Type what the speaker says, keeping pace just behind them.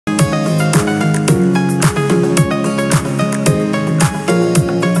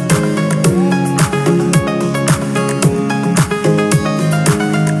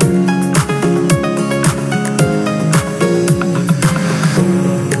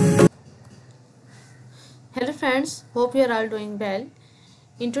friends, hope you are all doing well.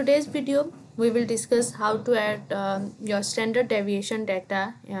 In today's video, we will discuss how to add your standard deviation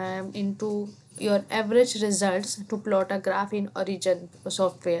data into your average results to plot a graph in Origin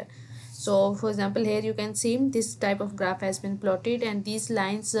software. So for example, here you can see this type of graph has been plotted, and these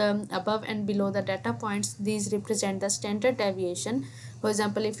lines above and below the data points, these represent the standard deviation. For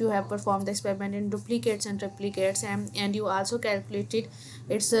example, if you have performed the experiment in duplicates and replicates and you also calculated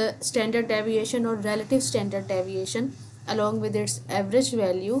its standard deviation or relative standard deviation along with its average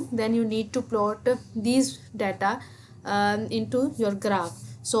value, then you need to plot these data into your graph.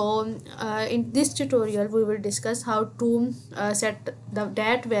 So in this tutorial we will discuss how to set the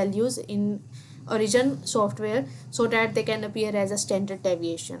dat values in Origin software so that they can appear as a standard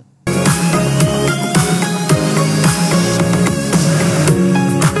deviation.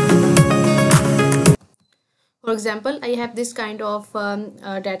 For example, I have this kind of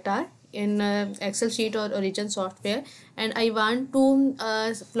data in Excel sheet or Origin software, and I want to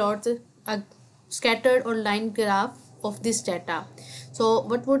plot a scattered or line graph of this data. So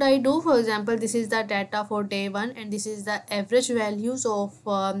what would I do? For example, this is the data for day 1 and this is the average values of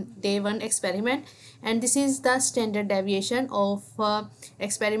day 1 experiment, and this is the standard deviation of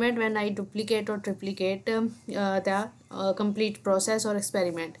experiment when I duplicate or triplicate the complete process or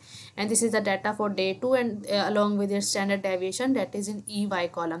experiment. And this is the data for day 2 and along with its standard deviation, that is in EY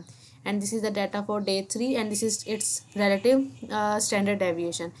column. And this is the data for day 3 and this is its relative standard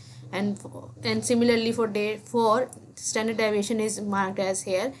deviation. And similarly for day 4, standard deviation is marked as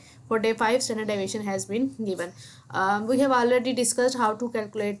here. For day 5, standard deviation has been given. We have already discussed how to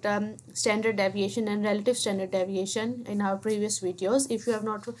calculate standard deviation and relative standard deviation in our previous videos. If you have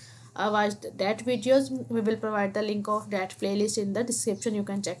not watched that videos, we will provide the link of that playlist in the description. You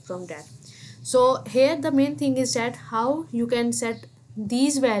can check from that. So here the main thing is that how you can set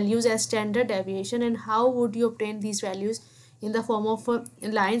these values as standard deviation, and how would you obtain these values in the form of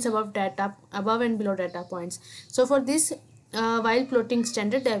lines above and below data points. So for this, while plotting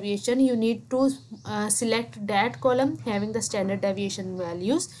standard deviation, you need to select that column having the standard deviation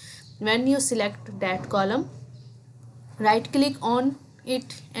values. When you select that column, right click on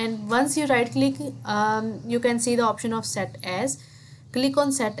it, and once you right click, you can see the option of set as. Click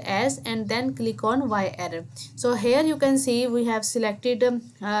on set as and then click on Y error. So here you can see we have selected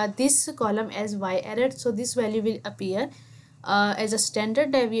this column as Y error, so this value will appear as a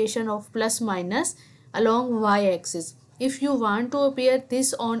standard deviation of plus minus along y-axis. If you want to appear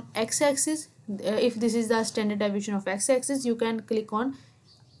this on x-axis, if this is the standard deviation of x-axis, you can click on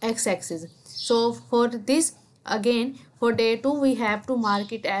x-axis. So for this, again for day 2 we have to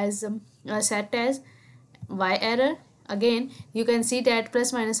mark it as set as y error. Again you can see that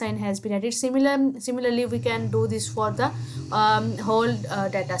plus minus sign has been added. Similarly we can do this for the whole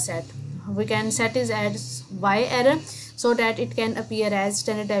data set. We can set it as y error so that it can appear as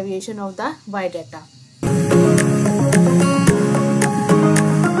standard deviation of the y data.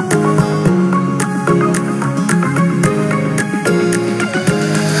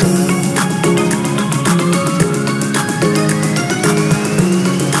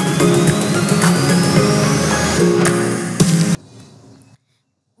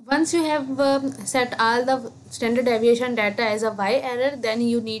 Once you have set all the standard deviation data as a y error, then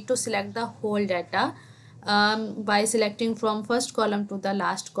you need to select the whole data by selecting from first column to the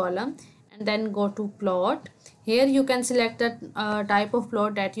last column, and then go to plot. Here you can select the type of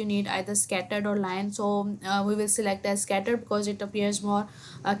plot that you need, either scattered or line. So we will select as scattered because it appears more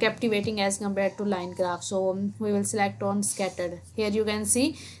captivating as compared to line graph. So we will select on scattered. Here you can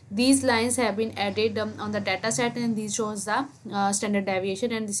see these lines have been added on the data set, and this shows the standard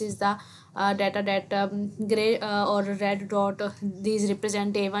deviation, and this is the data that gray or red dot, these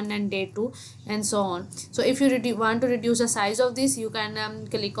represent day 1 and day 2 and so on. So if you want to reduce the size of this, you can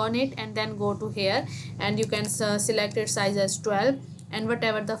click on it and then go to here, and you can select its size as 12, and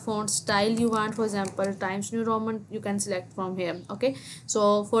whatever the font style you want, for example Times New Roman, you can select from here. Okay,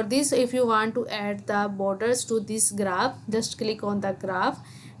 so for this, if you want to add the borders to this graph, just click on the graph.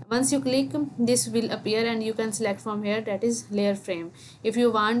 Once you click, this will appear and you can select from here, that is layer frame. If you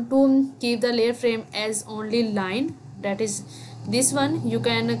want to keep the layer frame as only line, that is this one, you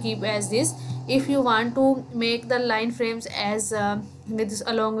can keep as this. If you want to make the line frames as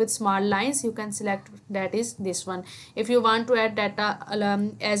along with small lines, you can select, that is this one. If you want to add data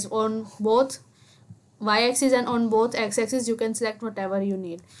as on both y-axis and on both x-axis, you can select whatever you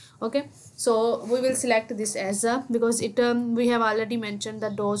need. Okay, so we will select this as because it we have already mentioned the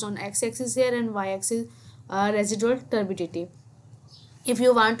dose on x-axis here and y-axis residual turbidity. If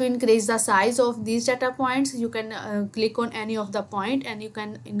you want to increase the size of these data points, you can click on any of the point and you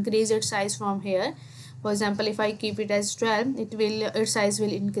can increase its size from here. For example, if I keep it as 12, its size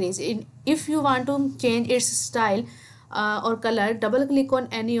will increase. If you want to change its style or color, double click on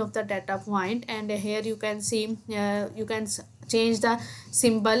any of the data point, and here you can see you can change the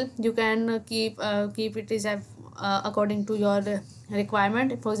symbol. You can keep it as according to your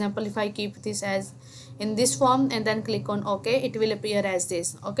requirement. For example, if I keep this as in this form and then click on OK, it will appear as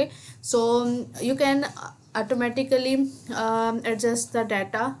this. Okay, so you can automatically adjust the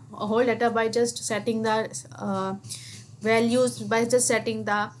data, whole data, by just setting the values, by just setting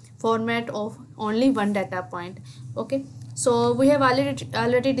the format of only one data point. Okay, so we have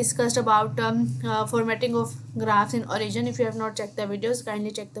already discussed about formatting of graphs in Origin. If you have not checked the videos,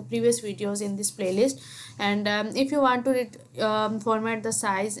 kindly check the previous videos in this playlist. And if you want to format the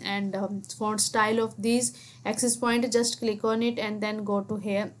size and font style of these axis point, just click on it and then go to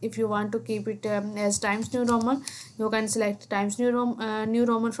here. If you want to keep it as Times New Roman, you can select Times New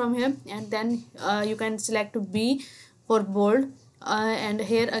Roman from here, and then you can select B for bold, and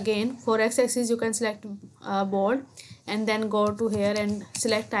here again for x-axis you can select bold, and then go to here and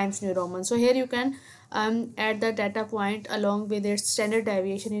select Times New Roman. So here you can add the data point along with its standard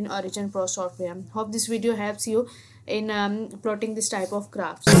deviation in OriginPro software. Hope this video helps you in plotting this type of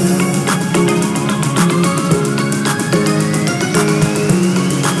graphs.